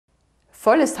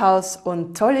Volles Haus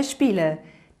und tolle Spiele.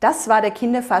 Das war der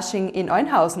Kinderfasching in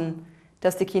Oeynhausen.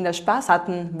 Dass die Kinder Spaß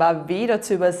hatten, war weder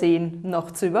zu übersehen noch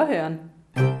zu überhören.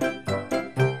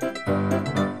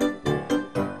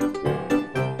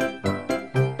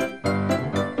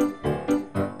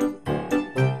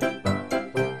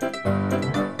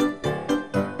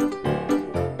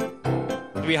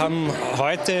 Wir haben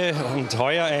heute und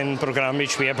heuer ein Programm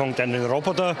mit Schwerpunkt einen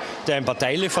Roboter, der ein paar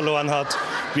Teile verloren hat.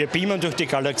 Wir beamen durch die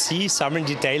Galaxie, sammeln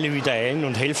die Teile wieder ein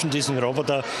und helfen diesem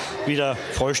Roboter wieder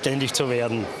vollständig zu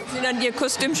werden. Sind dann Ihr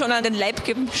Kostüm schon an den Leib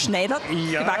geschneidert?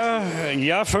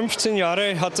 Ja, 15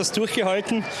 Jahre hat das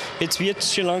durchgehalten. Jetzt wird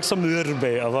es schon langsam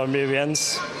mürbe, aber wir werden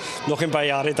es noch ein paar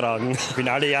Jahre tragen. Ich bin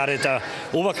alle Jahre der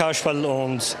Oberkasperl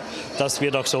und das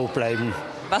wird auch so bleiben.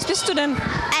 Was bist du denn?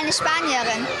 Eine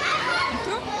Spanierin.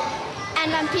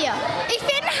 Ein Vampir. Ich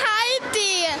bin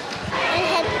Heidi. Eine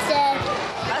Hexe.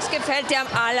 Was gefällt dir am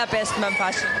allerbesten beim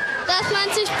Fasching? Dass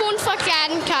man sich bunt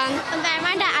verkleiden kann. Und weil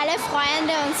man da alle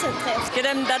Freunde und so trifft. Geht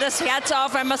einem da das Herz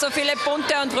auf, wenn man so viele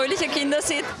bunte und fröhliche Kinder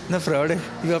sieht? Na freilich.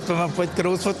 Überhaupt, wenn man bald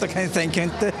Großvater sein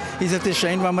könnte, ist ja das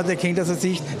schön, wenn man die Kinder so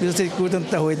sieht, wie sie sich gut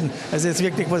unterhalten. Also es ist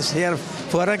wirklich was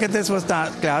Hervorragendes, was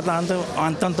der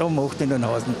Anton da macht in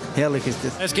Oeynhausen. Herrlich ist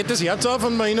das. Es geht das Herz auf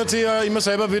und man erinnert sich ja immer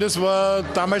selber, wie das war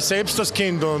damals selbst als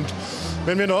Kind. Und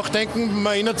wenn wir nachdenken,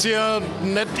 man erinnert sich ja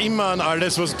nicht immer an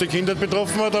alles, was die Kinder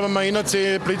betroffen hat, aber man erinnert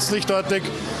sich blitzlichtartig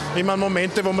immer an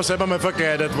Momente, wo man selber mal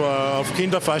verkleidet war auf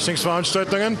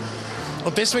Kinderfaschingsveranstaltungen.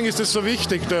 Und deswegen ist es so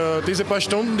wichtig, diese paar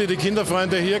Stunden, die die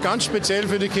Kinderfreunde hier ganz speziell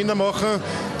für die Kinder machen,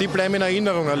 die bleiben in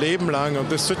Erinnerung ein Leben lang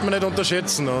und das sollte man nicht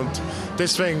unterschätzen. Und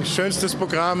deswegen, schönstes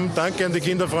Programm, danke an die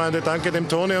Kinderfreunde, danke dem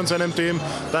Toni und seinem Team,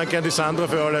 danke an die Sandra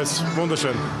für alles,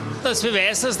 wunderschön. Das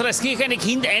beweist, dass Raskirch eine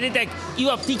der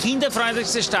überhaupt die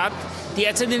kinderfreundlichste Stadt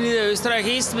derzeit in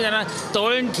Niederösterreich ist, mit einem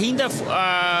tollen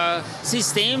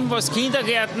Kindersystem, was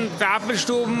Kindergärten,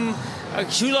 Krabbelstuben,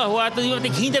 Schülerhort und über die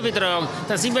Kinderbetreuung.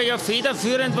 Da sind wir ja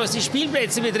federführend, was die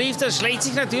Spielplätze betrifft. Das schlägt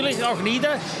sich natürlich auch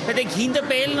nieder bei den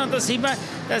Kinderbällen und da sieht man,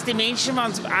 dass die Menschen,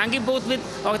 wenn es Angebot wird,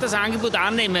 auch das Angebot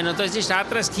annehmen. Und da ist die Stadt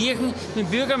Raskirchen mit dem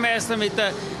Bürgermeister, mit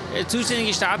der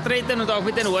zuständigen Stadträtin und auch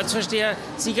mit den Ortsvorsteher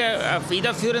sicher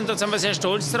federführend. Da sind wir sehr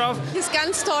stolz drauf. Es ist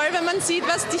ganz toll, wenn man sieht,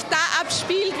 was sich da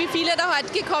abspielt, wie viele da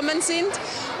heute gekommen sind,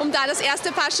 um da das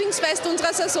erste Faschingsfest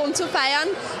unserer Saison zu feiern.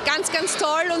 Ganz, ganz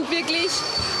toll und wirklich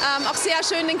auch sehr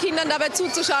schön, den Kindern dabei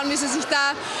zuzuschauen, wie sie sich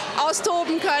da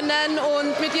austoben können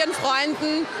und mit ihren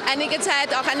Freunden einige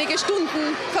Zeit, auch einige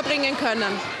Stunden verbringen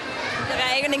können. Ihre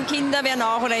eigenen Kinder werden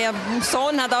auch, oder Ihr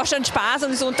Sohn hat auch schon Spaß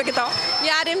und ist untergetaucht?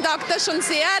 Ja, dem taugt das schon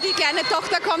sehr. Die kleine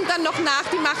Tochter kommt dann noch nach,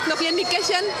 die macht noch ihr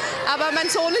Nickerchen. Aber mein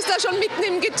Sohn ist da schon mitten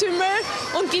im Getümmel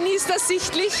und genießt das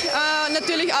sichtlich,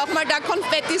 natürlich auch mal da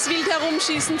Konfettis wild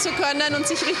herumschießen zu können und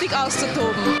sich richtig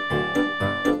auszutoben.